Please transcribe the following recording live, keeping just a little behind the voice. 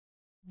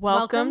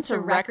Welcome to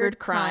Record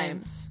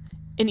Crimes.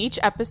 In each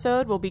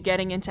episode, we'll be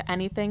getting into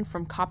anything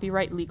from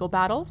copyright legal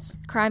battles,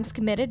 crimes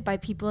committed by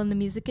people in the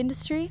music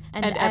industry,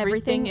 and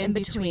everything in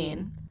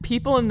between.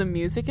 People in the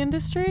music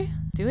industry?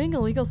 Doing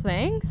illegal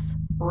things?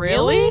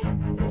 Really?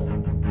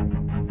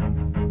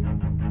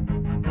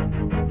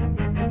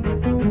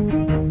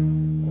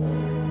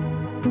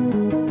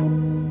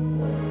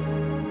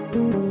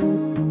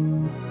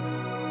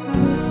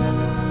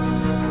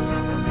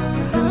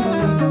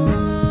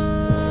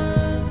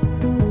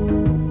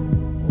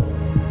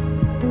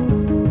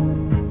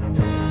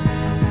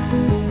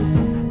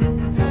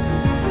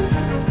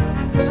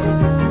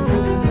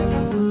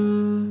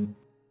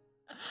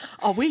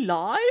 Are we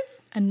live?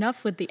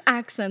 Enough with the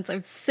accents.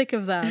 I'm sick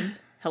of them.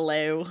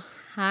 Hello.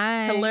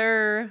 Hi.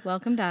 Hello.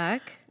 Welcome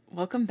back.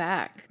 Welcome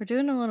back. We're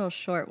doing a little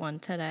short one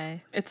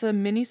today. It's a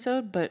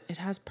mini-sode, but it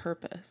has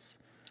purpose.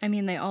 I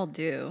mean, they all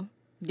do.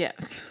 Yeah.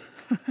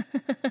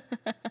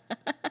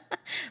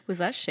 Was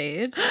that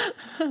shade?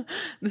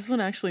 This one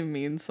actually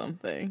means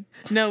something.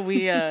 No,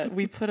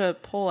 we put a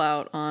poll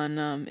out on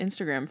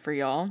Instagram for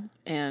y'all,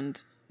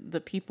 and the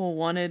people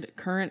wanted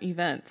current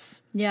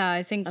events. Yeah,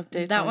 I think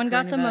Updates that on one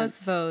got current the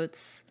events. most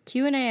votes.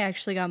 Q&A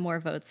actually got more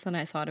votes than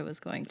I thought it was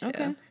going to.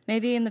 Okay.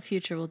 Maybe in the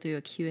future we'll do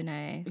a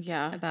Q&A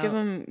Yeah,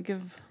 about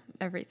give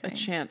everything. a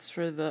chance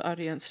for the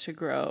audience to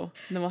grow.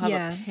 And then we'll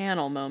have a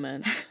panel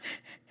moment.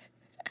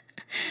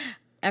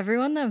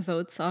 Everyone that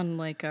votes on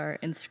like our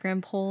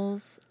Instagram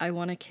polls, I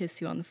want to kiss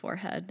you on the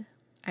forehead.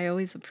 I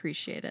always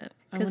appreciate it.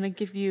 I want to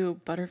give you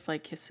butterfly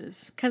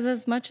kisses Because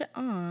as much...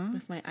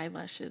 with my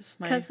eyelashes.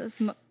 My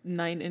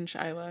 9-inch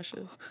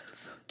eyelashes. That's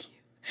so cute.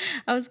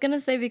 I was going to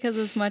say, because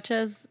as much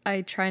as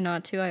I try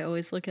not to, I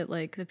always look at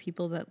like the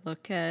people that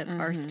look at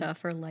our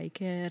stuff or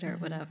like it or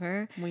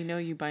whatever. We know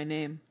you by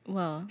name.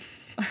 Well,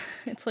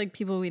 it's like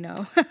people we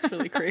know. It's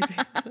really crazy.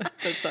 That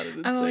sounded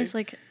insane. I'm always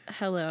like,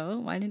 hello,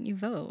 why didn't you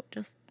vote?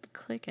 Just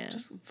click it.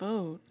 Just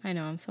vote. I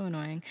know, I'm so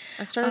annoying.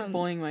 I started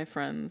bullying my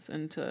friends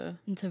into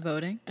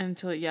voting?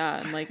 and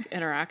like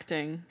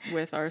interacting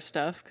with our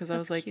stuff, because I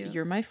was like, cute.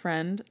 You're my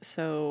friend,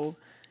 so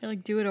You're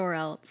like, do it or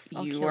else.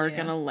 I'll you kill are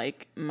gonna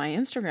like my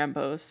Instagram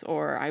posts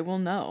or I will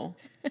know.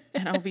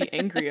 And I'll be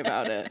angry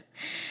about it.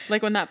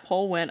 Like when that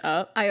poll went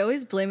up. I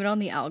always blame it on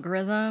the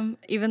algorithm,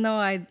 even though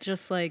I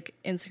just like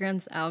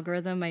Instagram's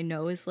algorithm I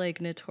know is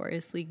like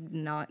notoriously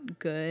not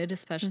good,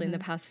 especially in the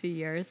past few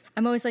years.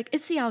 I'm always like,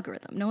 it's the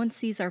algorithm. No one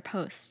sees our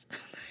post.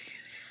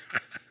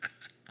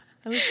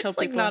 I would tell It's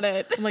people, like not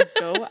it. I'm like,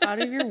 go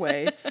out of your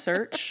way,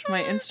 search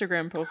my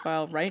Instagram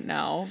profile right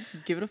now,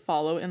 give it a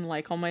follow, and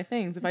like all my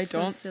things. If I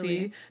so don't silly.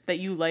 see that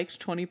you liked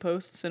 20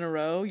 posts in a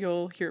row,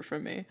 you'll hear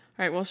from me.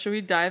 All right, well, should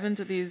we dive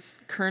into these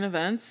current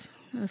events?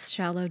 A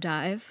shallow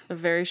dive. A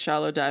very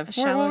shallow dive. A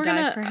shallow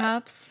dive,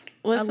 perhaps.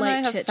 Liz a and I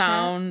light have chit-chat.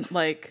 found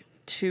like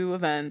 2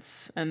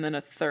 events and then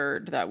a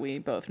third that we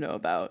both know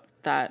about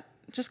that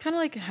just kind of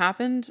like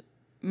happened.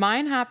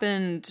 Mine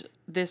happened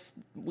this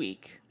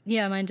week.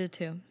 Yeah, mine did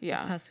too. Yeah.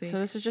 This past week. So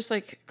this is just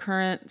like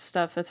current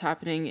stuff that's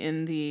happening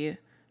in the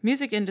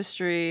music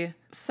industry,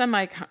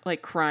 semi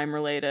like crime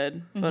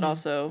related, but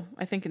also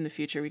I think in the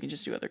future we can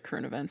just do other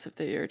current events if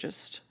they are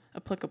just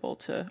applicable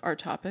to our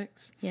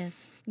topics.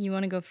 Yes. You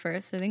want to go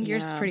first? I think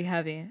yours is Yeah. pretty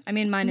heavy. I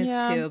mean, mine is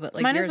too, but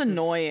like mine yours is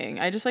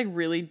annoying. I just like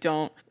really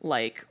don't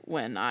like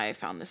when I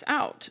found this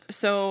out.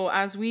 So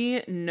as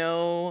we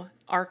know,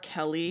 R.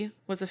 Kelly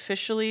was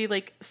officially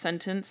like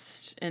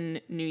sentenced in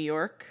New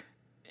York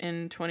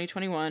in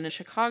 2021 and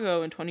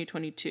Chicago in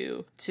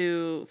 2022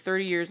 to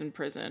 30 years in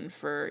prison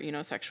for,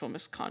 sexual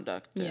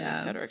misconduct, and et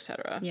cetera, et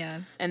cetera.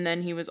 Yeah. And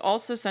then he was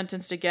also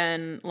sentenced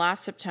again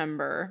last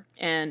September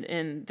and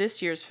in this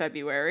year's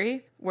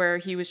February, where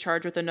he was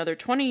charged with another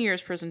 20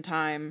 years prison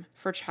time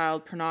for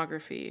child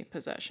pornography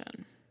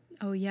possession.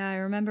 Oh, yeah. I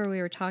remember we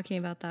were talking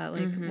about that,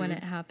 like when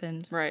it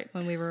happened. Right.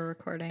 When we were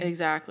recording.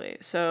 Exactly.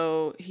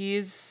 So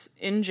he's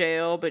in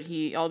jail, but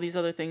all these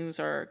other things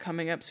are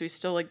coming up. So he's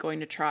still like going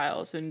to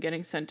trials and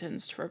getting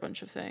sentenced for a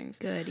bunch of things.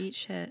 Good. Eat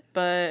shit.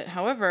 But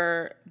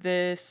however,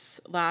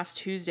 this last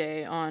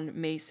Tuesday on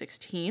May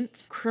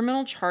 16th,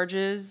 criminal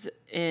charges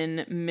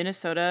in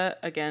Minnesota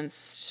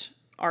against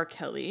R.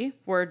 Kelly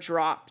were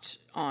dropped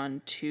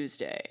on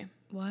Tuesday.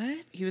 What?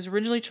 He was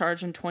originally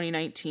charged in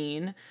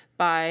 2019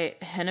 by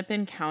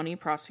Hennepin County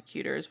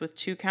prosecutors with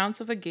 2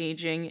 counts of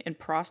engaging in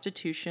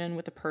prostitution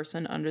with a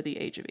person under the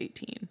age of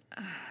 18.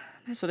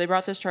 So they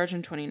brought this charge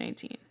in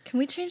 2019. Can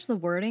we change the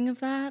wording of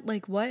that?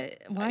 Like, what?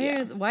 Why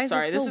is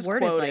Sorry, it this still is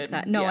worded quoted. like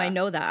that? No, Yeah. I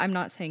know that. I'm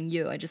not saying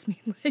you. I just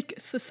mean like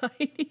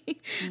society.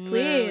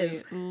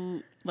 Please.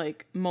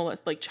 Like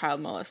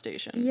child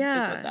molestation is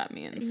Yeah. what that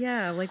means.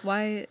 Yeah. Like,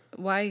 why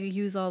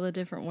use all the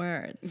different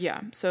words?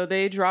 Yeah. So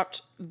they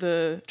dropped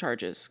the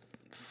charges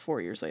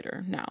 4 years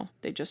later now.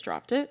 They just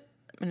dropped it,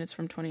 and it's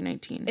from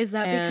 2019. Is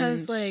that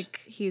because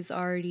like he's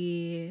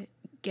already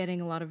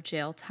getting a lot of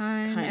jail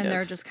time and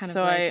they're just kind of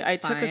so like, I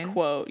it's took fine? a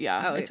quote.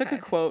 Yeah. Oh, I took a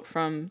okay. quote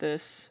from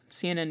this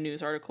CNN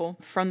news article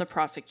from the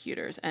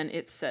prosecutors, and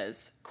it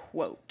says,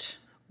 quote,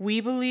 We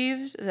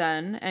believed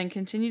then and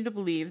continue to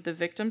believe the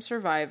victim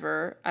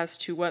survivor as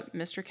to what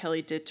Mr.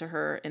 Kelly did to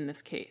her in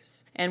this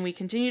case. And we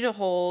continue to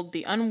hold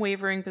the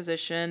unwavering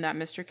position that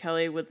Mr.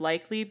 Kelly would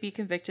likely be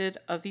convicted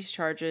of these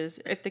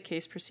charges if the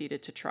case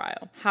proceeded to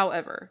trial.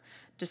 However,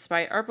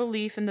 despite our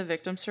belief in the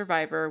victim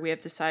survivor, we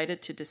have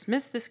decided to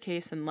dismiss this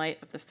case in light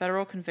of the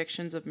federal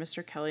convictions of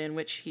Mr. Kelly, in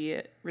which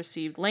he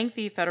received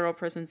lengthy federal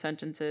prison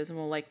sentences and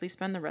will likely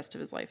spend the rest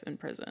of his life in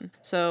prison.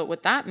 So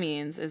what that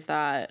means is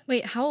that...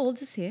 Wait, how old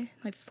is he?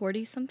 Like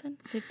 40 something?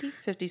 50?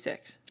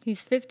 56.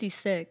 He's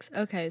 56.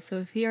 Okay, so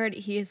if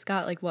he has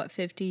got like what,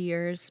 50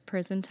 years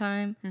prison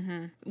time?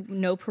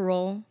 No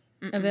parole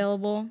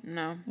available?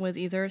 No. With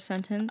either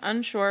sentence?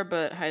 Unsure,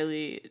 but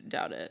highly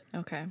doubt it.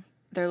 Okay.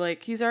 They're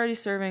like, he's already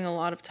serving a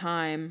lot of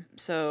time,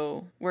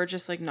 so we're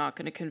just like not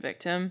going to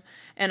convict him.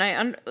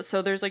 And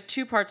so there's like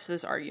two parts to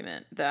this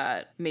argument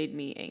that made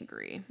me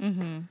angry.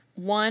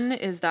 One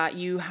is that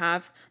you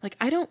have like,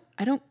 I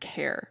don't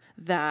care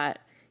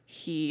that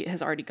he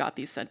has already got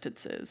these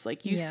sentences.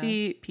 Like you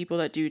see people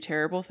that do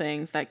terrible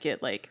things that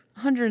get like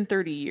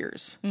 130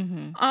 years.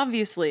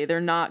 Obviously,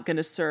 they're not going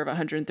to serve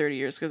 130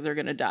 years because they're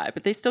going to die,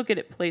 but they still get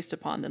it placed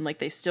upon them. Like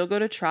they still go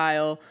to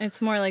trial.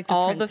 It's more like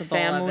all the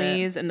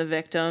families and the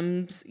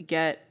victims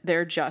get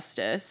their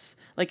justice.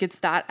 Like it's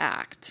that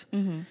act.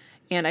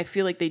 And I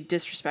feel like they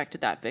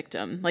disrespected that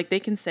victim. Like they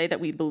can say that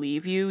we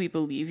believe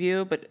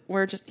you, but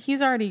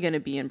he's already going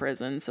to be in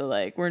prison. So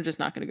like, we're just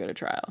not going to go to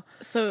trial.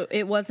 So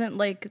it wasn't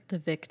like the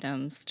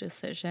victim's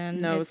decision.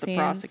 No, it was the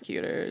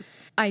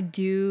prosecutors. I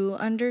do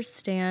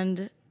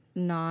understand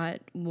not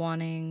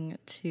wanting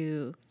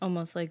to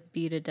almost like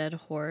beat a dead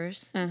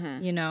horse,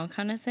 you know,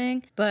 kind of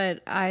thing.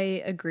 But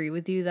I agree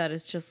with you that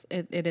it's just,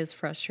 it is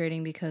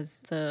frustrating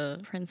because the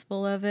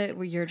principle of it,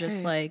 where you're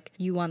just like,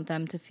 you want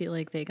them to feel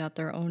like they got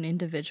their own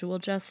individual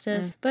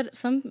justice. But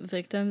some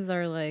victims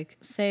are like,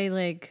 say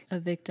like a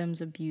victim's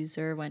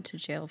abuser went to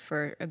jail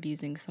for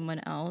abusing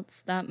someone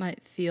else. That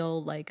might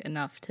feel like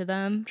enough to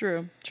them.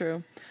 True.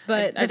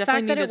 But the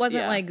fact that it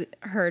wasn't like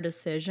her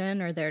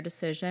decision or their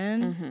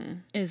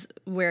decision is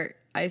where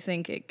I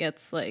think it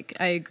gets like,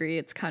 I agree,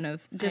 it's kind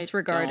of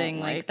disregarding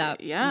like that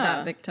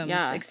victim's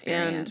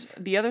experience.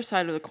 And the other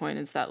side of the coin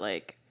is that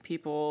like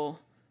people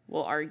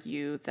will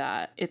argue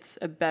that it's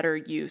a better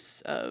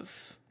use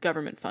of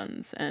government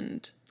funds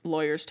and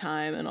lawyers'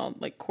 time and all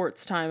like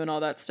court's time and all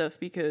that stuff,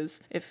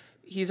 because if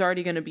he's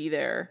already going to be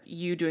there,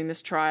 you doing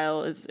this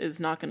trial is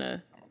not going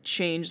to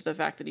change the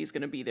fact that he's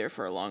going to be there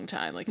for a long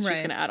time. Like it's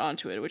just going to add on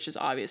to it, which is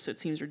obvious. So it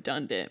seems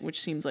redundant,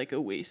 which seems like a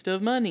waste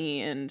of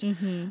money,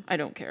 and I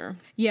don't care.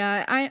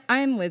 Yeah,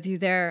 I'm with you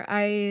there.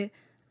 I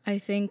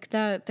think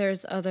that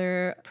there's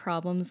other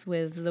problems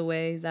with the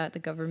way that the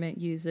government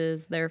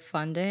uses their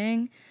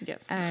funding.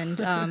 Yes. And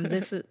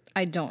this is,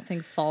 I don't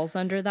think falls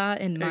under that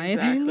in my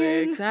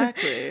opinion.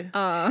 Exactly.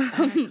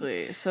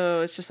 So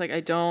it's just like,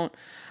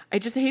 I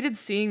just hated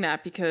seeing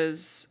that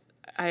because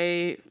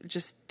I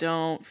just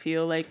don't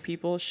feel like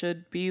people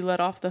should be let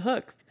off the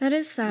hook. That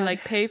is sad.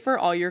 Like, pay for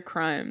all your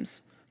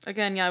crimes.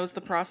 Again, it was the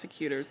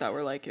prosecutors that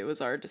were like, it was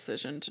our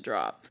decision to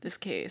drop this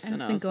case. And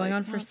it's been going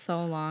on for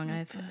so long.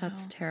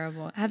 That's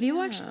terrible. Have you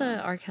watched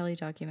the R. Kelly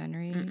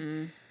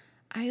documentary?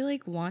 I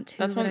like want to.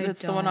 That's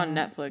the one on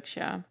Netflix.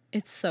 Yeah.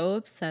 It's so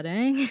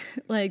upsetting,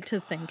 like to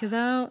think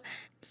about.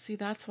 See,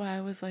 that's why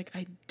I was like,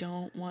 I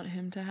don't want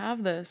him to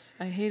have this.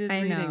 I hated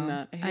reading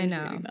that. I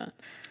hated reading that.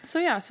 So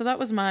yeah, so that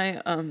was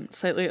my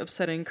slightly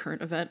upsetting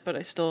current event, but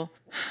it's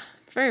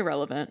very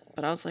relevant.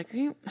 But I was like,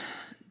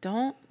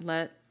 don't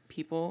let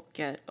people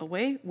get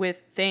away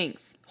with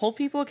things. Hold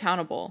people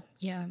accountable.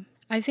 Yeah.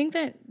 I think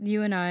that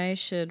you and I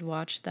should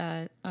watch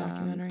that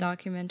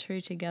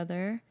documentary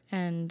together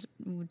and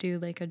do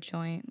like a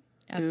joint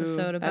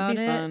episode about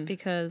it. Fun.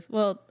 Because,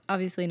 well,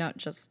 obviously not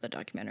just the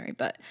documentary,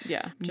 but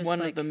just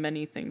one of the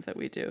many things that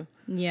we do.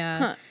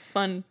 Yeah.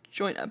 Fun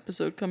joint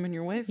episode coming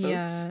your way,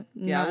 folks.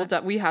 Yeah.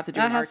 We have to do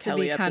an R.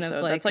 Kelly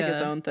episode. That's like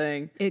its own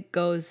thing. It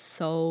goes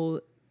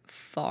so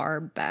far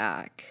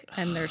back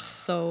and there's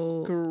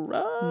so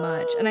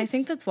much, and I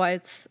think that's why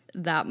it's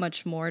that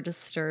much more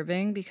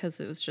disturbing, because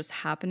it was just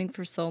happening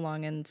for so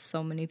long and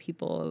so many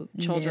people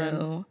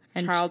knew.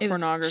 And child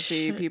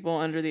pornography, people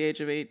under the age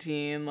of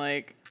 18,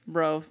 like,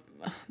 bro.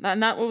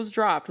 And that what was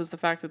dropped was the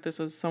fact that this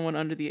was someone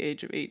under the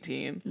age of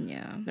 18.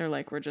 Yeah. They're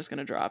like, we're just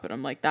gonna drop it.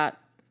 I'm like, that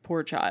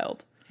poor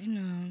child. I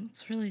know,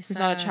 it's really sad. He's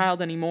not a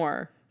child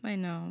anymore. I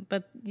know,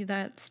 but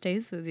that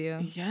stays with you.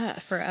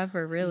 Yes.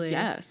 Forever, really.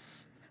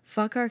 Yes.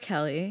 Fuck R.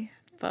 Kelly.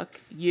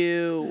 Fuck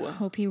you.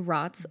 Hope he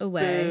rots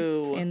away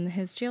in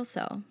his jail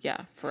cell.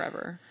 Yeah,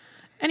 forever.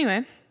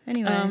 Anyway.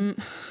 Can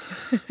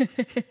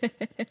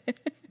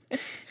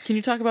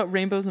you talk about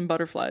rainbows and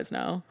butterflies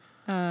now?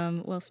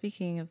 Well,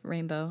 speaking of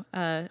rainbow,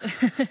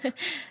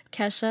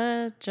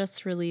 Kesha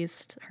just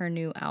released her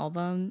new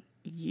album,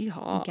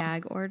 Yeehaw.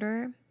 Gag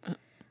Order.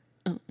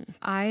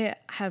 I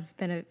have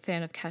been a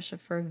fan of Kesha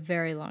for a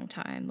very long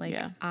time. Like,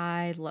 Yeah.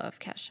 I love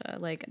Kesha.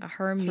 Like,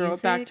 her Throw music.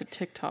 it back to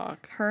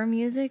TikTok. Her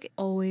music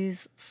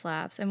always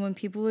slaps. And when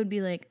people would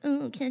be like,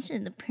 oh,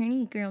 Kesha, the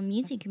pretty girl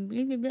music, and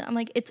blah, blah, blah, I'm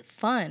like, it's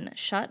fun.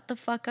 Shut the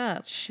fuck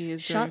up. She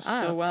is Shut doing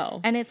up. so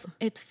well. And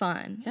it's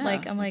fun. Yeah.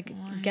 Like, I'm like,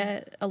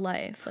 get a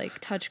life. Like,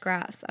 touch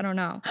grass. I don't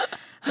know.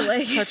 But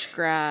like, Touch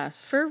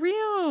grass. for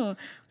real.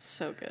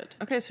 So good.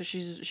 Okay, so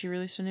she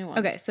released a new one.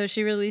 Okay, so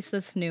she released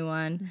this new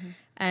one,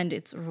 and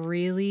it's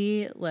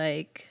really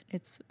like,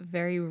 it's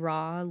very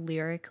raw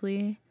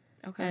lyrically.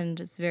 Okay. And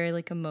it's very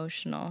like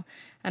emotional.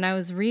 And I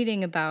was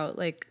reading about,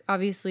 like,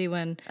 obviously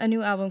when a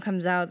new album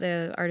comes out,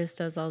 the artist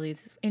does all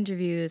these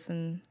interviews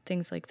and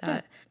things like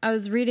that. Yeah. I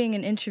was reading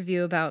an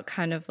interview about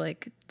kind of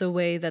like the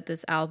way that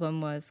this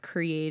album was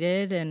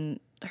created and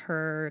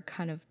her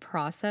kind of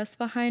process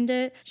behind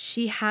it.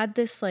 She had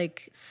this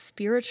like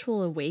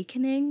spiritual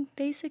awakening,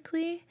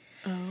 basically.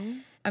 Oh.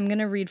 I'm going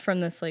to read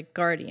from this like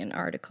Guardian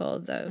article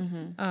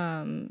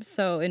though.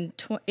 So in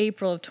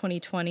April of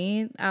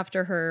 2020,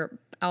 after her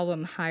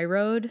album High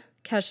Road,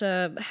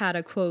 Kesha had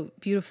a quote,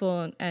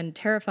 beautiful and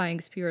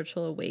terrifying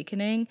spiritual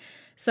awakening.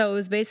 So it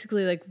was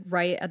basically like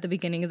right at the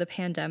beginning of the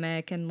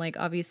pandemic. And like,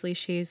 obviously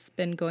she's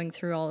been going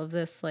through all of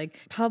this like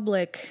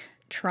public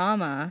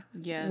trauma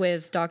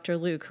with Dr.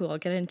 Luke, who I'll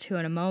get into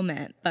in a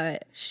moment.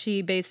 But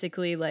she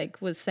basically like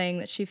was saying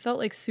that she felt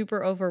like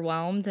super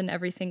overwhelmed and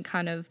everything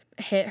kind of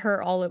hit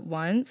her all at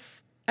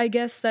once. I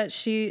guess that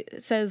she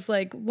says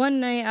like one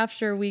night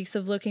after weeks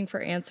of looking for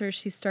answers,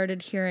 she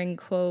started hearing,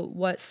 quote,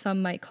 what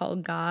some might call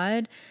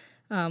God,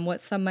 what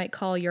some might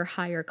call your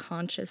higher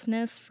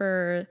consciousness,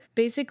 for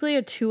basically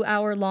a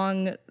 2-hour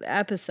long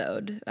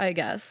episode, I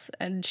guess.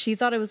 And she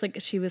thought it was like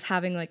she was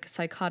having like a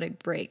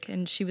psychotic break,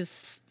 and she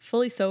was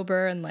fully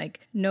sober and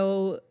like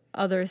no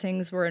other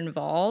things were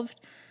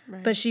involved.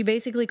 Right. But she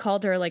basically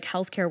called her like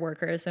healthcare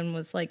workers and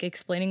was like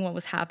explaining what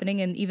was happening.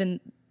 And even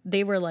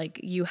they were like,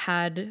 you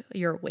had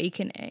your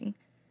awakening,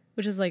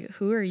 which is like,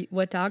 who are you?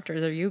 What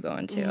doctors are you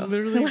going to?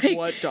 Literally, like,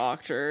 what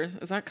doctors?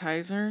 Is that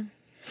Kaiser?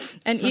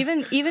 And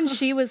even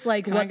she was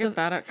like, Can what I get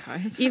that at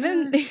Kaiser?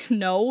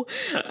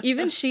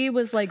 Even she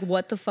was like,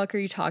 what the fuck are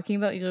you talking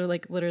about? You're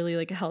like literally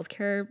like a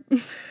healthcare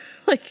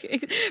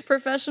like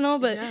professional.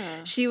 But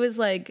she was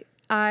like,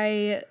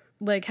 I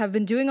like have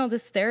been doing all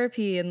this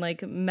therapy and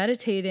like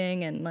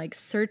meditating and like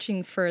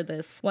searching for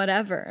this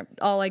whatever.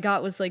 All I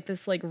got was like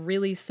this like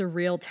really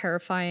surreal,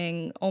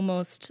 terrifying,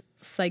 almost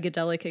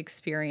psychedelic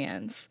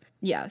experience.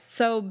 Yeah,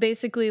 so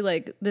basically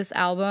like this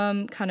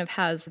album kind of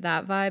has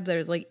that vibe.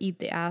 There's like Eat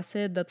the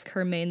Acid, that's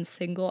her main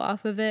single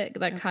off of it,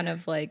 that kind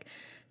of like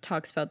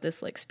talks about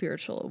this like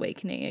spiritual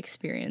awakening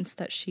experience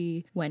that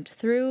she went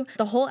through.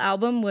 The whole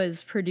album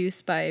was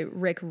produced by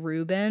Rick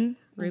Rubin.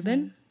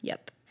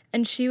 Yep.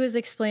 And she was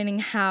explaining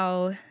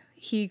how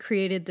he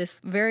created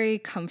this very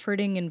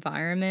comforting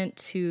environment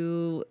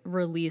to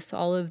release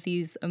all of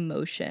these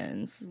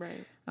emotions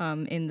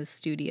in the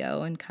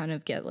studio and kind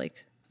of get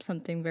like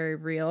something very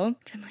real.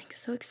 I'm like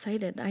so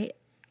excited.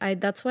 I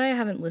that's why I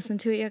haven't listened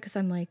to it yet, because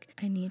I'm like,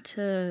 I need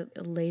to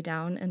lay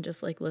down and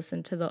just like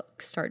listen to the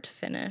start to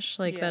finish.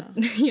 Like that,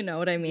 you know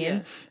what I mean?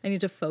 Yes. I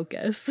need to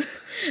focus.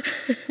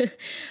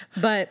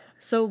 But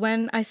so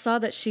when I saw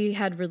that she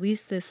had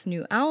released this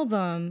new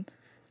album,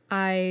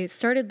 I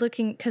started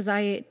looking, because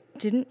I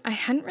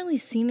hadn't really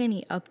seen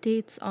any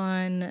updates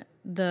on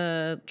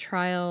the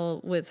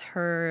trial with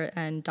her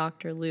and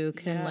Dr.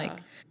 Luke and like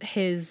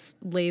his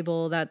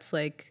label that's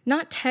like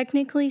not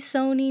technically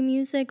Sony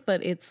Music,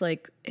 but it's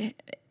like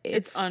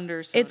it's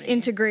under Sony. It's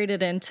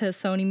integrated into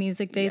Sony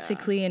Music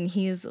basically, and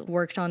he's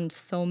worked on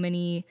some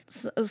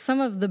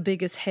of the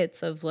biggest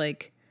hits of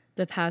like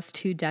the past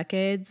 2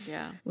 decades.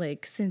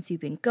 Like Since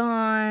You've Been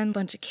Gone, a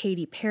bunch of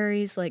Katy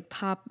Perry's like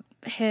pop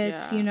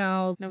hits, you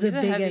know, no, the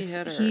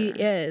biggest he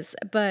is.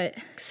 But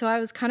so I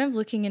was kind of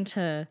looking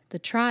into the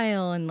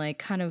trial and like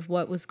kind of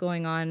what was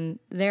going on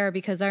there,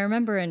 because I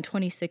remember in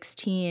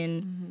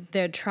 2016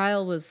 their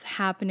trial was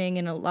happening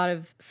and a lot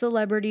of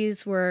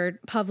celebrities were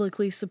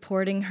publicly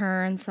supporting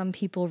her, and some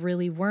people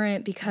really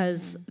weren't,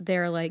 because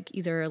they're like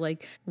either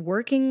like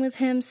working with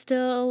him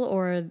still,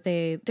 or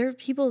there are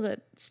people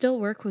that still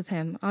work with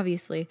him,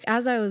 obviously.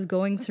 As I was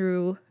going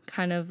through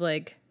kind of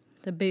like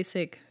the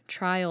basic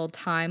trial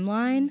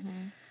timeline,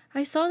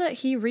 I saw that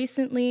he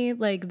recently,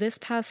 like this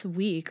past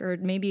week, or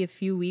maybe a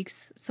few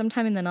weeks,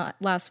 sometime in the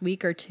last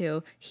week or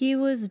two, he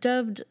was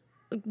dubbed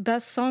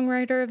Best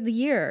Songwriter of the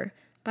Year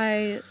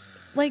by,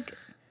 like...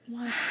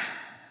 What?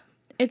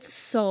 It's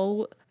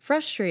so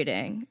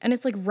frustrating. And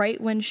it's like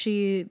right when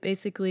she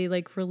basically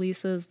like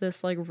releases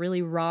this like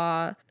really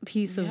raw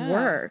piece of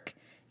work,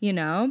 you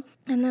know?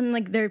 And then,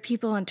 like, there are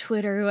people on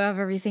Twitter who have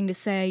everything to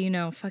say, you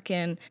know,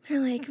 fucking,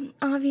 they're like,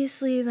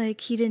 obviously,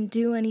 like, he didn't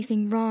do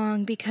anything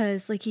wrong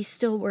because, like, he's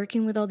still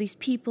working with all these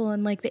people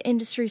and, like, the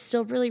industry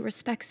still really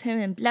respects him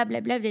and blah,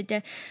 blah, blah, blah, blah.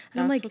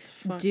 And I'm like,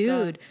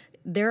 dude,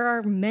 there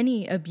are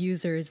many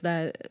abusers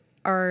that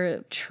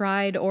are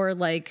tried or,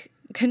 like,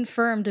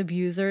 confirmed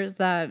abusers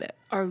that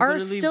are are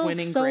literally still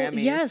winning so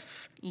Grammys.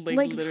 yes, like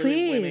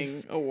literally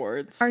winning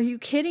awards. Are you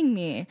kidding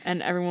me?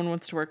 And everyone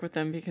wants to work with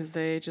them because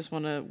they just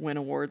want to win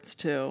awards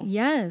too.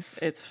 Yes,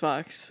 it's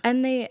fucked.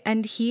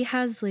 And he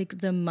has like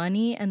the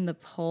money and the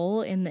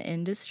pull in the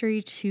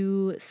industry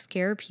to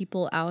scare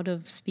people out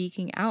of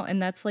speaking out,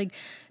 and that's like.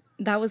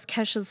 That was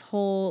Kesha's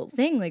whole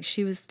thing. Like,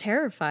 she was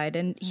terrified,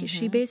 and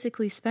she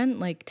basically spent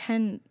like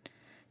 10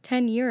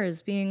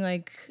 years being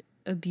like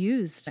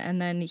abused,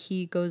 and then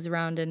he goes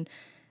around and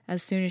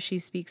as soon as she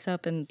speaks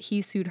up, and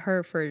he sued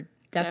her for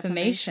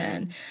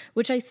defamation,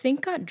 which I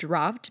think got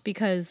dropped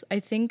because I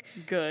think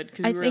good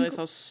because you realize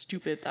how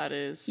stupid that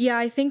is. Yeah,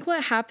 I think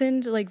what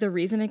happened, like the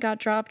reason it got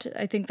dropped,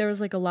 I think there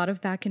was like a lot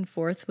of back and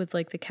forth with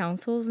like the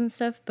councils and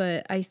stuff,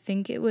 but I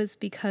think it was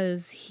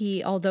because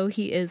although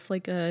he is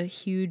like a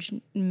huge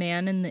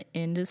man in the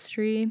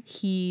industry,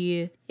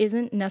 he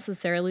isn't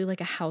necessarily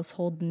like a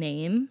household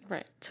name.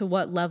 Right. To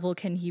what level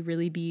can he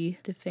really be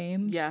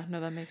defamed? Yeah, no,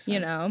 that makes sense.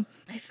 You know,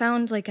 I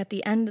found like at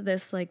the end of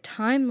this like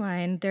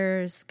timeline,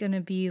 there's going to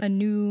be a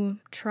new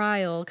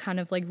trial kind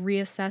of like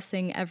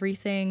reassessing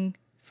everything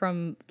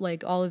from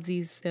like all of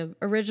these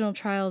original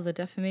trial, the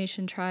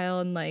defamation trial,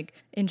 and like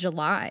in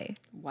July.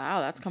 Wow,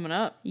 that's coming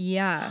up.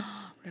 Yeah.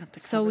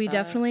 So we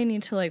definitely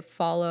need to like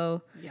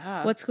follow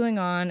what's going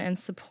on and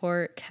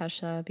support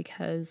Kesha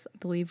because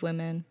believe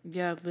women.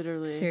 Yeah,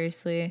 literally.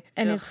 Seriously.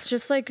 And it's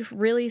just like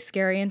really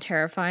scary and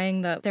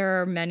terrifying that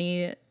there are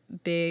many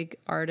big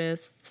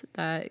artists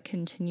that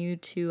continue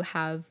to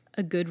have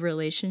a good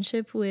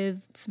relationship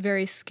with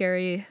very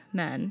scary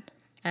men.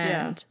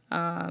 And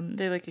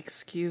they like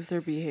excuse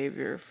their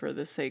behavior for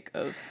the sake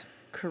of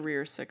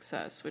career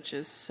success, which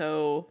is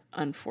so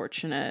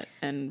unfortunate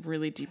and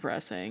really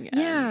depressing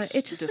and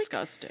it's just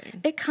disgusting.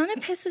 Like, it kind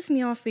of pisses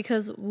me off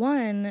because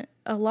one,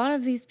 a lot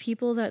of these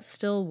people that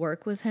still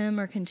work with him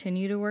or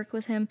continue to work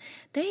with him,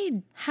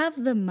 they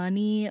have the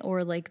money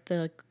or like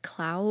the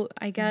clout,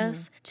 I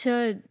guess,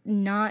 to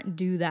not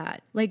do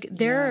that. Like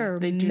there are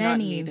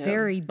many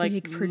very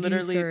big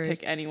producers. Literally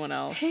pick anyone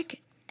else.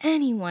 Pick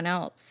anyone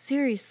else,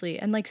 seriously.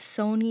 And like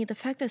Sony, the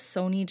fact that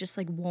Sony just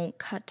like won't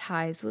cut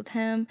ties with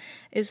him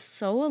is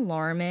so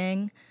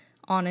alarming,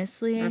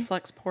 honestly. It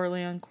reflects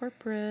poorly on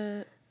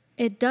corporate.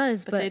 It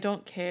does, but they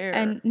don't care.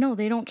 And no,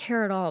 they don't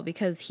care at all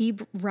because he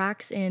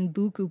racks in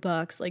buku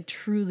bucks, like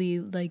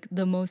truly like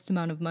the most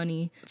amount of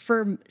money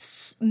for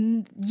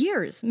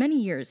years, many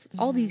years,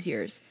 all these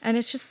years. And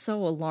it's just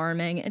so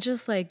alarming. It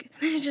just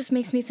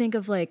makes me think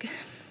of like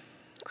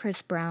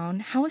Chris Brown.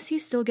 How is he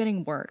still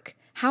getting work?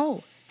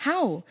 How?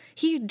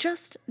 He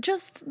just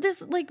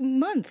this like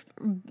month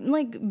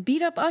like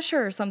beat up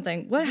Usher or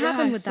something. What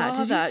happened with that?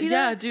 Did you see that?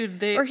 Yeah,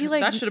 dude. Or he,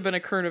 that should have been a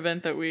current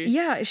event that we.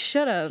 Yeah, it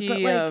should have.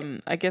 But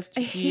like, I guess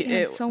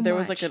there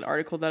was like an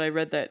article that I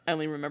read that I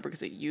only remember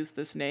because it used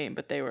this name,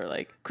 but they were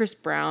like Chris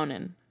Brown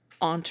and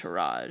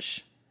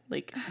Entourage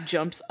like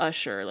jumps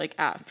Usher like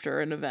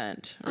after an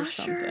event or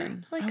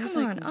something. Like,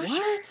 come on, Usher.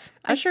 What?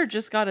 Usher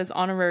just got his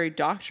honorary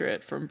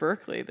doctorate from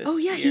Berkeley this year. Oh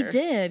yeah, he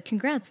did.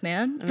 Congrats,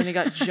 man. And then he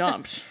got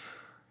jumped.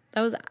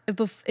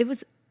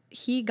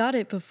 He got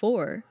it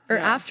before or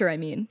after, I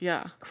mean.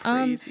 Yeah,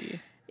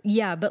 crazy.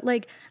 Yeah, but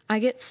like I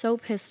get so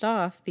pissed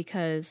off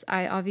because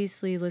I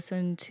obviously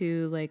listen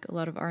to like a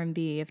lot of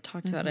R&B. I've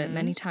talked about it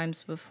many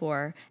times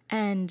before,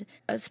 and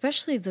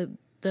especially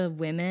the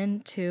women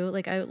too.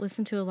 Like I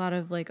listen to a lot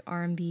of like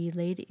R&B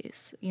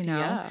ladies, you know.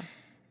 Yeah.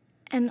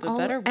 And the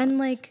better ones. And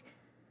like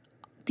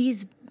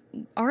these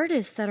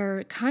artists that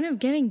are kind of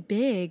getting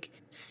big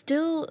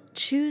still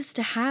choose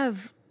to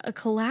have a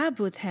collab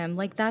with him.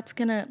 Like that's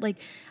gonna like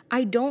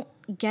I don't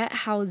get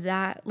how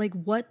that like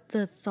what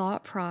the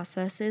thought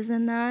process is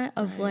in that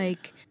of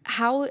like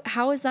how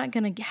is that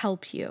gonna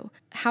help you?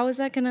 How is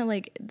that gonna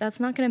like that's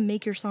not gonna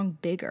make your song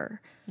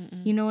bigger.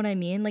 You know what I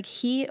mean? Like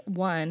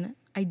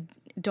I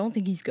don't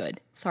think he's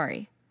good.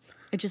 Sorry.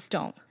 I just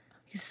don't.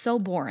 He's so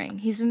boring.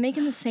 He's been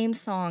making the same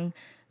song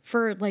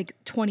for like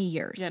 20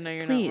 years. Yeah, no,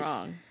 you're not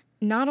wrong.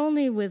 Not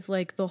only with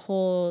like the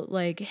whole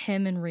like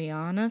him and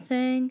Rihanna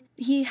thing,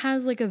 he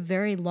has like a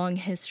very long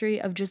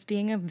history of just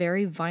being a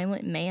very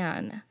violent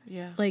man.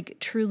 Yeah. Like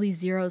truly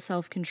zero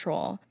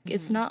self-control.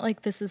 It's not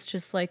like this is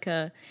just like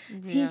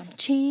he's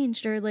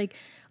changed or like,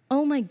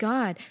 oh my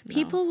God.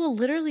 People will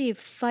literally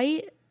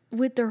fight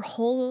with their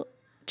whole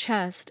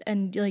chest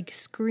and like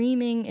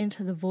screaming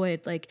into the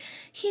void like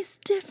he's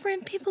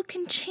different, people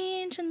can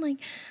change, and like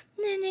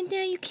no,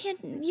 you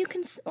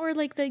can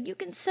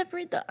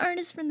separate the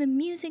artist from the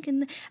music,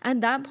 and at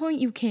that point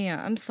you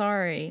can't. I'm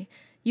sorry,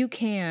 you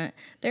can't.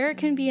 There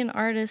can be an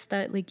artist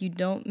that like you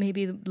don't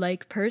maybe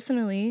like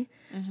personally,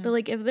 but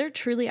like if they're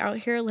truly out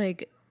here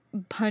like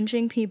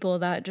punching people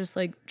that just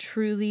like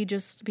truly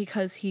just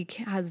because he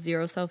has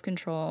zero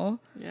self-control.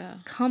 Yeah.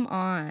 Come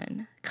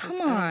on.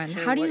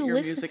 How do you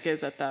listen? Music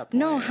is at that point.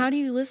 No, how do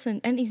you listen?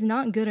 And he's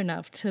not good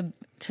enough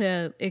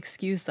to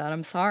excuse that.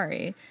 I'm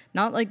sorry.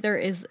 Not like there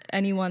is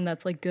anyone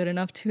that's like good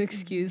enough to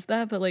excuse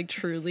that, but like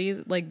truly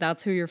like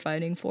that's who you're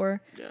fighting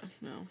for. Yeah,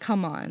 no.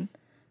 Come on.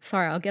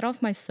 Sorry, I'll get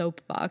off my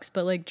soapbox,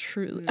 but like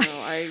truly, No,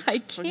 I I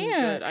fucking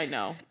can't. good. I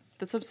know.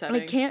 That's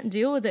upsetting. I can't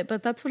deal with it,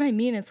 but that's what I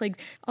mean. It's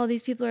like all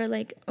these people are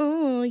like,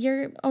 oh,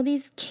 all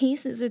these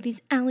cases or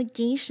these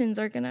allegations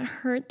are gonna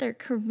hurt their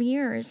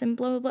careers and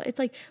blah blah blah. It's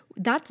like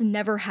that's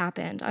never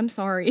happened. I'm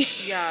sorry.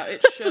 Yeah,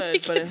 it should,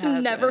 Like, but it it's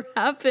hasn't. never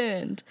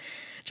happened.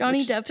 Johnny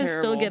Which is Depp is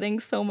still terrible. getting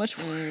so much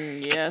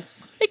work.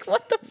 Yes. Like,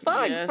 what the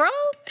fuck, Yes. bro?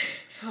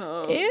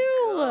 Oh,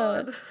 Ew.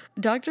 God.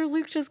 Dr.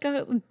 Luke just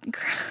got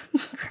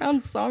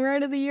crowned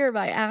Songwriter of the Year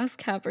by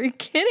ASCAP. Are you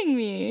kidding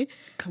me?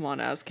 Come on,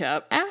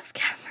 ASCAP.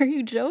 ASCAP, are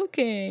you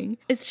joking?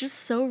 It's just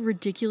so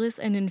ridiculous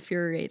and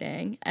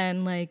infuriating.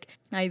 And like,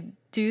 I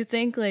do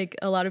think like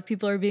a lot of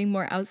people are being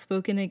more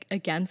outspoken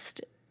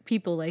against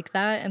people like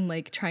that and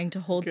like trying to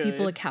hold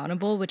people Good.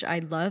 accountable, which I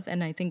love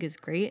and I think is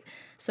great.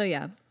 So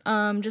yeah,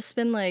 just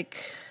been like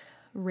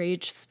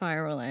rage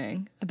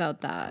spiraling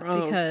about that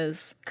Bro.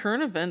 because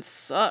Current events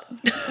suck.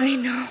 I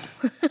know.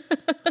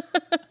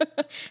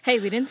 Hey,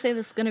 we didn't say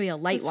this was going to be a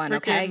light Just one,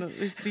 freaking- okay?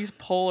 These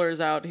polars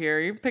out here.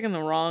 You're picking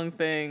the wrong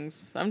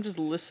things. I'm just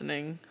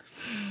listening.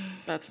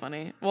 That's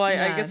funny. Well, I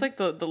Yeah. guess like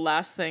the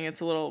last thing, it's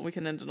a little, we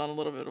can end it on a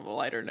little bit of a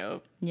lighter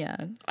note. Yeah.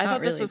 I not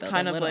thought this really, was but a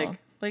kind of little.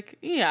 like,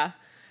 yeah.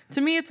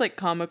 To me, it's like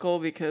comical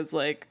because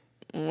like,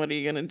 what are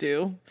you going to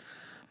do?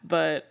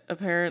 But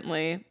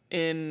apparently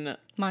in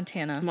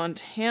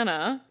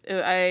Montana.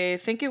 I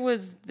think it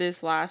was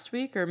this last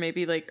week or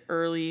maybe like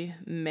early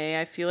May.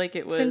 I feel like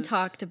it was It's been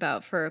talked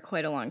about for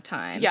quite a long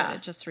time. Yeah. But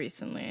it just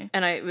recently.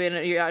 and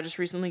I just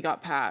recently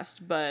got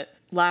passed, but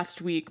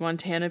last week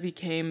Montana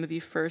became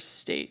the first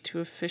state to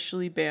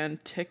officially ban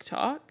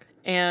TikTok.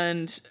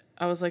 And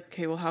I was like,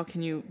 okay, well, how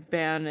can you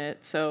ban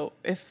it? So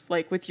if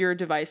like with your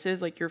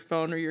devices, like your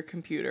phone or your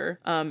computer,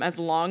 as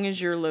long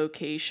as your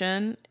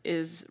location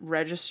is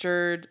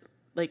registered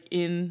like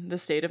in the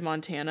state of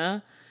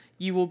Montana,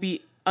 you will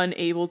be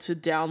unable to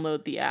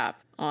download the app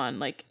on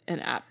like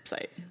an app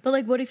site. But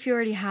like, what if you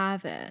already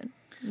have it?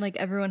 Like,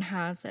 everyone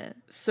has it.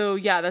 So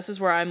yeah, this is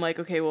where I'm like,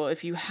 okay, well,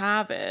 if you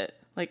have it,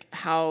 like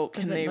how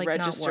can Does it, they like, not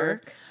register?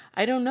 work?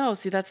 I don't know.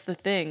 See, that's the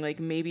thing. Like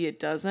maybe it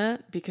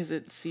doesn't because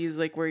it sees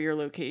like where your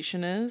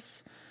location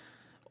is.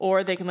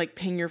 Or they can like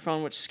ping your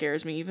phone, which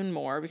scares me even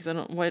more because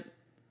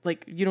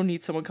you don't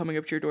need someone coming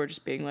up to your door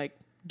just being like,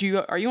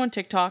 are you on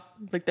TikTok?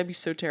 Like that'd be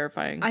so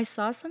terrifying. I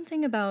saw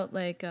something about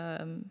like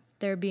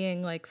there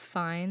being like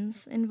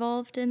fines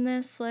involved in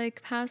this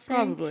like passing.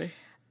 Probably.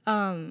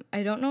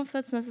 I don't know if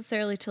that's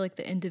necessarily to like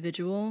the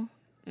individual.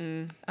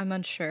 I'm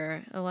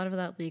unsure. A lot of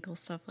that legal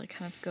stuff like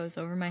kind of goes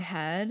over my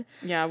head.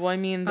 Yeah, well, I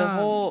mean, the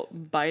whole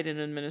Biden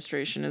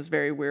administration is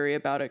very wary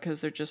about it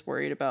because they're just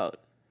worried about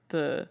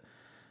the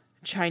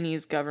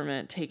Chinese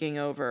government taking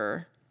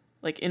over,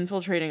 like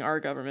infiltrating our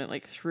government,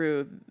 like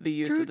through the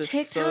use Through of this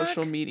TikTok?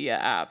 social media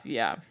app.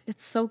 Yeah.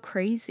 It's so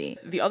crazy.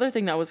 The other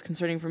thing that was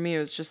concerning for me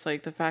was just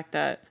like the fact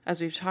that,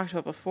 as we've talked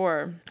about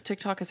before,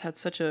 TikTok has had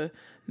such a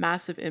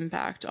massive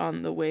impact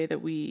on the way that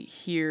we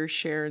hear,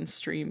 share, and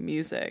stream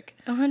music.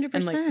 100%.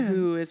 And like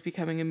who is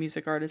becoming a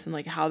music artist and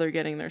like how they're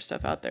getting their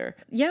stuff out there.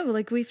 Yeah, well,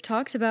 like we've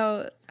talked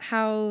about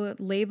how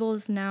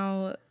labels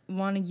now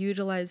want to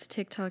utilize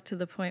TikTok to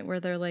the point where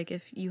they're like,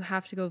 if you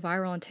have to go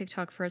viral on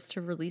TikTok for us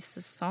to release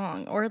this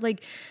song, or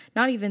like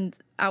not even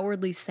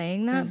outwardly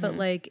saying that, but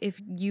like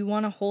if you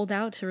want to hold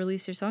out to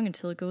release your song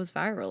until it goes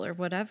viral or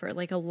whatever,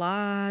 like a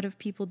lot of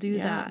people do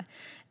that.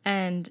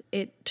 And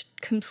it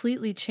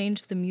completely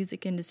changed the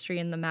music industry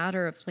in the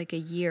matter of like a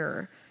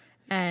year.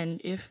 And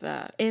If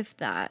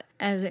that.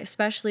 as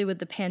especially with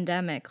the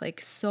pandemic,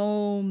 like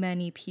so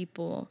many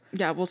people.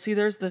 Yeah, well, see,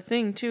 there's the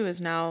thing too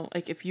is now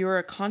like if you're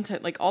a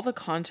content, like all the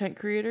content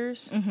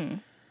creators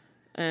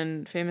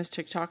and famous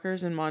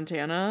TikTokers in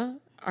Montana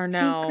are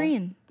now Hank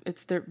Green.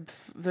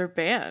 They're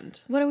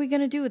banned. What are we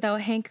going to do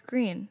without Hank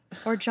Green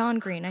or John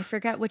Green? I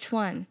forget which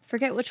one.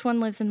 Forget which one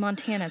lives in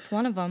Montana. It's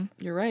one of them.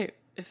 You're right.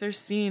 If they're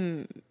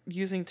seen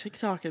using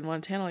TikTok in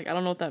Montana, like I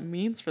don't know what that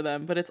means for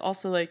them, but it's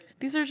also like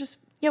these are just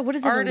Yeah, what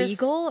is it,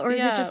 artists, illegal or is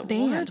yeah, it just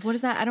banned? What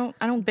is that? I don't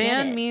get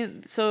ban it.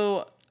 mean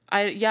so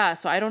I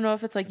don't know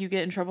if it's like you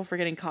get in trouble for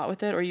getting caught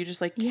with it or you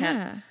just like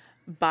can't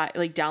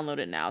download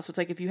it now. So it's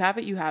like if you have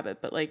it, you have it,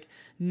 but like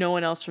no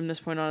one else from this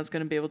point on is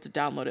going to be able to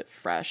download it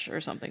fresh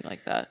or something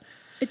like that.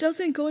 It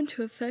doesn't go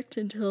into effect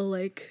until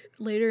like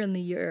later in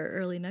the year,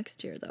 early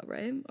next year though,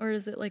 right? Or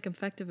is it like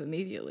effective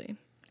immediately?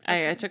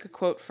 I took a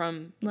quote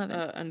from Love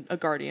it. a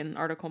Guardian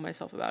article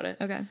myself about it.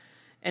 Okay.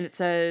 And it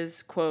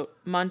says, quote,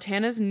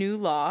 Montana's new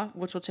law,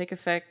 which will take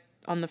effect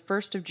on the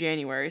 1st of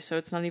January, so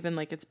it's not even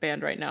like it's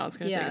banned right now, it's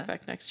going to take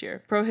effect next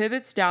year,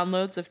 prohibits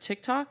downloads of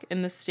TikTok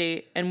in the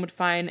state and would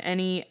fine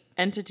any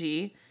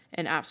entity,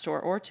 an app store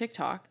or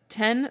TikTok,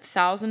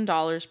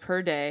 $10,000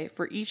 per day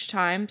for each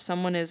time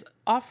someone is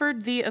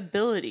offered the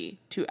ability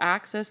to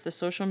access the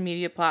social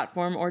media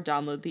platform or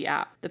download the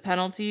app. The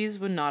penalties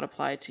would not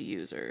apply to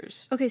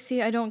users. Okay,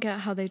 see, I don't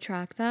get how they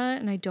track that,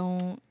 and I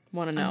don't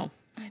Want to know?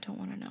 I don't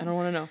want to know. I don't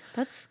want to know.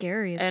 That's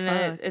scary as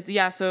And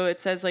fuck. so it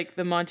says like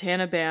the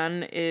Montana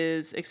ban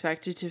is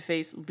expected to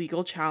face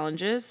legal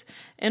challenges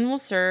and will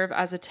serve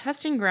as a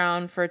testing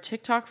ground for a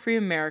TikTok-free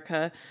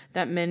America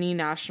that many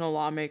national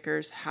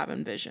lawmakers have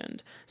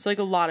envisioned. So like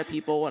a lot of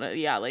people want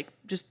to, like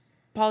just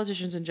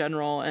politicians in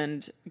general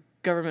and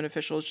government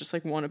officials just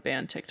like want to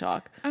ban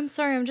TikTok. I'm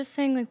sorry, I'm just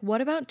saying, like,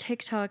 what about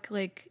TikTok?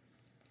 Like,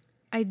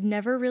 I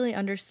never really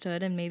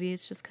understood, and maybe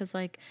it's just because,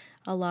 like,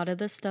 a lot of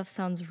this stuff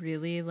sounds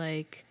really,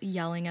 like,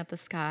 yelling at the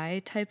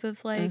sky type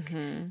of, like,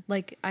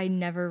 I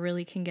never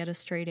really can get a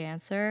straight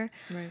answer.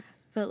 Right.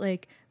 But,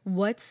 like,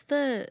 what's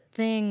the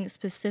thing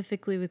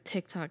specifically with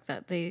TikTok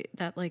that,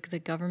 like, the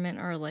government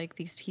or, like,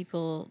 these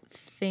people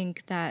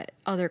think that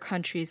other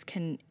countries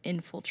can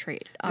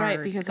infiltrate our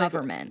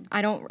government? Like,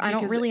 I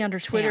don't really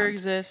understand. Twitter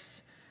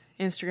exists.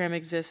 Instagram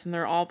exists, and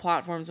they're all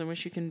platforms in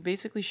which you can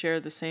basically share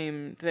the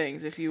same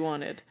things if you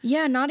wanted.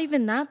 Yeah, not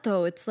even that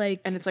though. It's like,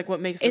 and it's like what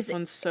makes this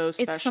one so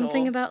special. It's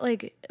something about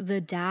like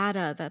the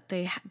data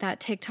that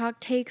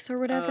TikTok takes or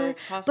whatever. Oh,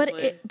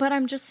 possibly. But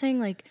I'm just saying,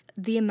 like,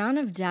 the amount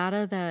of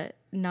data that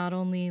not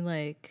only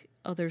like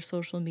other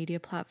social media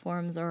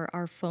platforms or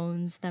our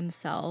phones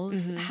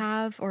themselves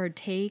have or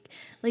take,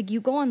 like,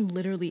 you go on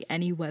literally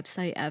any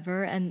website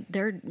ever and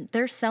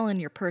they're selling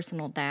your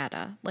personal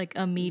data like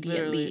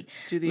immediately.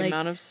 Dude, the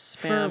amount of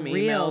spam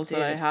emails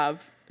that I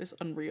have is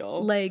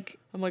unreal. Like,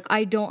 I'm like,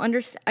 I don't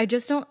understand.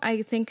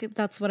 I think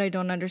that's what I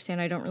don't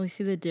understand. I don't really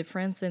see the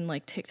difference in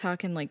like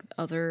TikTok and like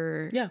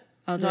other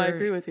I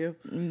agree with you.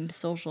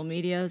 Social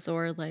medias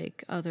or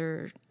like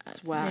other.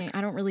 It's whack.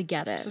 I don't really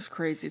get it. It's just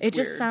crazy. It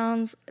just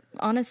sounds,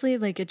 honestly,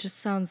 like it just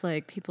sounds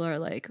like people are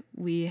like,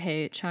 we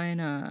hate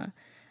China,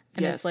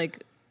 and it's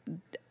like,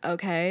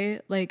 okay,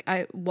 like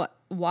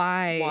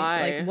why?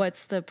 Like,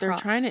 what's the? They're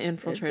trying to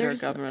infiltrate our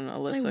government,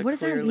 Alyssa. Like, what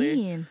does that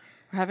mean?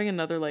 We're having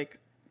another like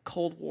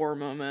Cold War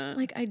moment.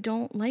 Like, I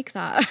don't like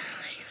that.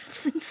 Like,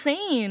 that's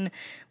insane.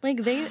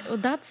 Like,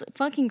 that's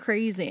fucking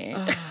crazy.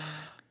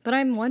 But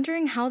I'm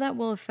wondering how that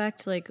will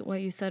affect, like,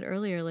 what you said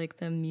earlier, like,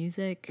 the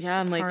music. Yeah,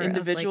 and, like,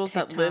 individuals of,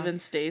 like, that live in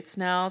states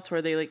now to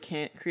where they, like,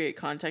 can't create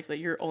contact. Like,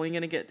 you're only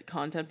going to get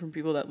content from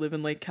people that live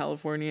in, like,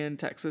 California and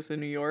Texas and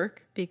New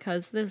York.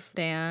 Because this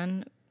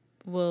ban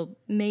will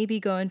maybe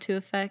go into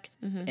effect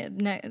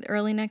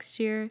early next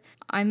year,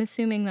 I'm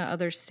assuming that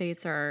other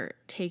states are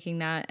taking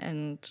that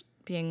and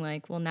being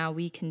like, well, now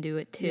we can do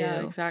it too.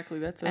 Yeah, exactly.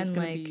 That's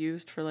going to be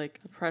used for like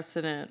a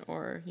precedent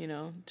or, you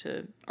know,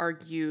 to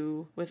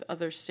argue with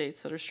other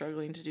states that are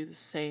struggling to do the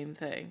same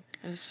thing.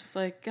 And it's just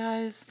like,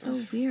 guys,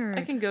 so weird.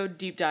 I can go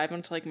deep dive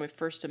into like my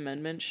First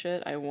Amendment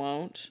shit. I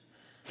won't.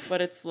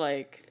 But it's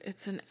like,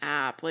 it's an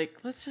app. Like,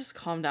 let's just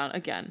calm down.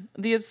 Again,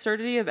 the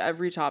absurdity of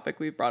every topic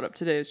we've brought up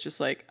today is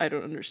just like, I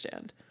don't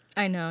understand.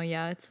 I know,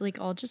 yeah. It's like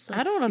all just like,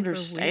 I don't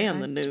understand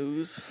weird. the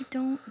news. I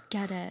don't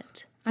get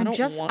it. I'm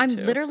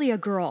literally a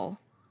girl.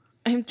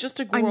 I'm just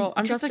a girl.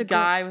 I'm just a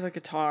guy with a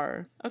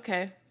guitar.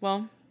 Okay,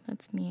 well.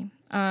 That's me.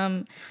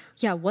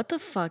 Yeah, what the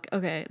fuck?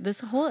 Okay, this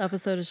whole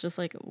episode is just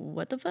like,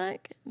 what the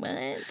fuck?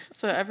 What?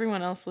 So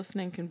everyone else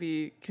listening can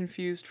be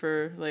confused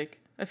for like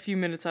a few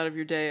minutes out of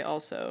your day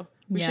also.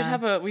 We should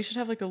have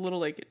like a little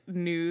like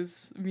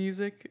news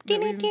music.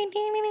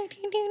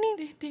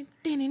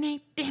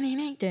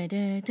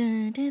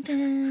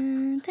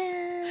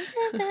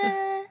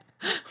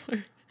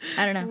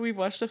 I don't know. We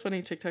watched a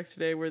funny TikTok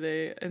today where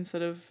they,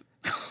 instead of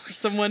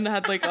someone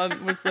had like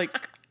was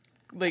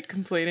like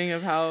complaining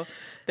of how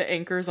the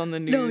anchors on the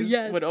news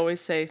would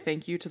always say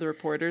thank you to the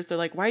reporters. They're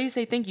like, why do you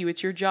say thank you?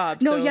 It's your job.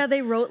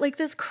 They wrote like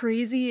this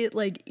crazy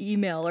like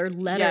email or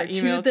letter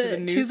to the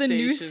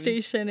news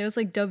station. It was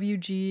like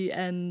WG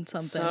and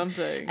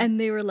something. And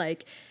they were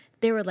like,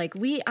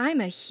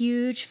 I'm a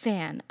huge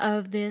fan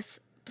of this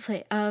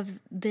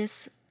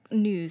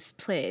news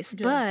place,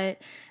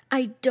 but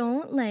I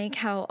don't like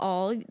how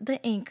all the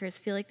anchors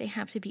feel like they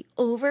have to be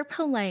over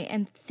polite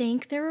and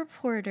thank their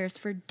reporters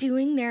for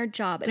doing their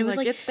job. And it was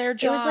like it's their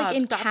job. It was like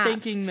in Stop caps.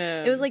 Thanking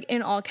them. It was like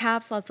in all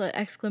caps, lots of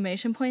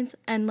exclamation points.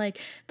 And like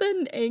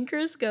the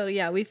anchors go,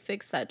 yeah, we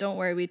fixed that. Don't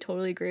worry, we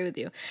totally agree with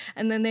you.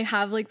 And then they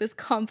have like this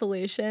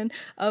compilation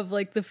of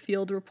like the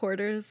field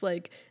reporters,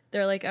 like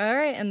they're like, all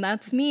right, and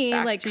that's me,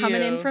 back like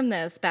coming in from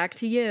this, back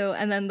to you.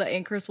 And then the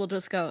anchors will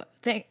just go,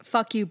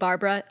 fuck you,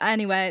 Barbara.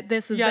 Anyway,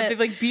 this is it. They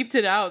like beeped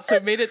it out, so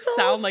it made it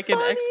sound like an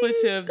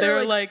expletive. They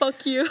were like,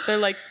 fuck you. They're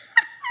like,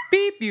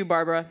 beep you,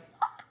 Barbara.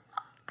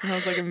 And I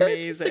was like,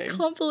 amazing. It was just a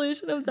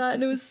compilation of that,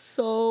 and it was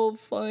so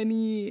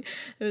funny.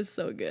 It was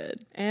so good.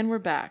 And we're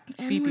back.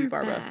 And beep we're you,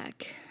 Barbara.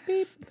 Back.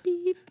 Beep,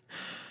 beep.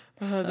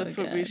 That's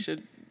what we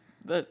should,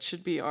 that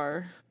should be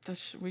our...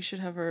 we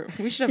should have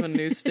a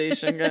news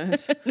station,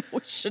 guys. We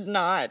should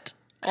not.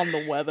 On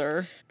the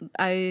weather.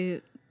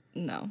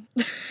 No.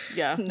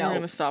 Yeah, no. We're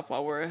going to stop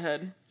while we're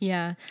ahead.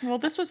 Yeah. Well,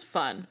 this was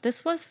fun.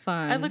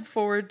 I look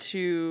forward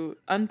to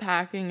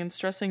unpacking and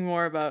stressing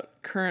more about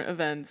current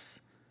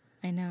events.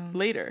 I know.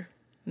 Later.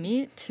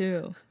 Me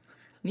too.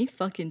 Me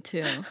fucking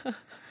too.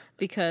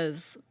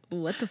 Because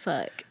what the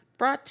fuck?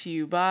 Brought to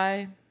you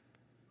by...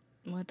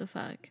 What the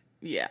fuck?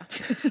 Yeah.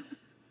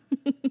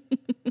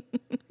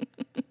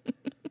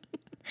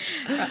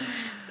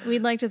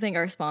 We'd like to thank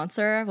our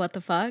sponsor, What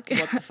the Fuck?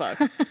 What the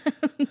fuck?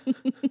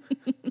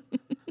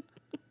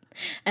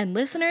 And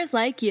listeners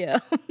like you.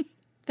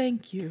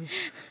 Thank you.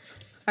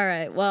 All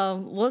right. Well,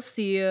 we'll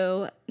see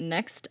you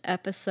next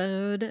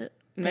episode.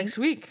 Next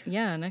week.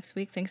 Yeah, next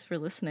week. Thanks for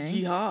listening.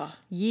 Yeah.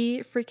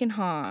 Ye freaking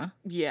ha.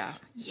 Yeah.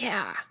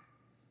 Yeah.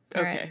 Okay.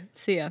 All right.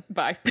 See ya.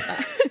 Bye.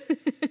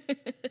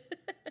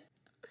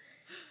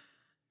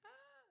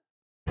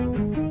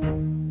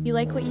 If you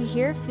like what you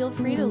hear, feel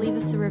free to leave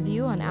us a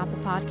review on Apple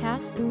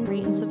Podcasts,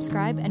 rate and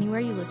subscribe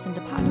anywhere you listen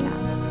to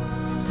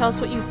podcasts. Tell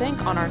us what you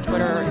think on our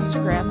Twitter or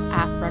Instagram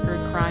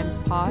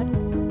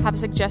 @RecordCrimesPod. Have a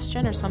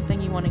suggestion or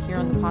something you want to hear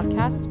on the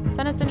podcast?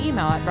 Send us an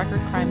email at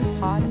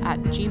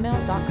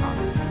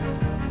recordcrimespod@gmail.com.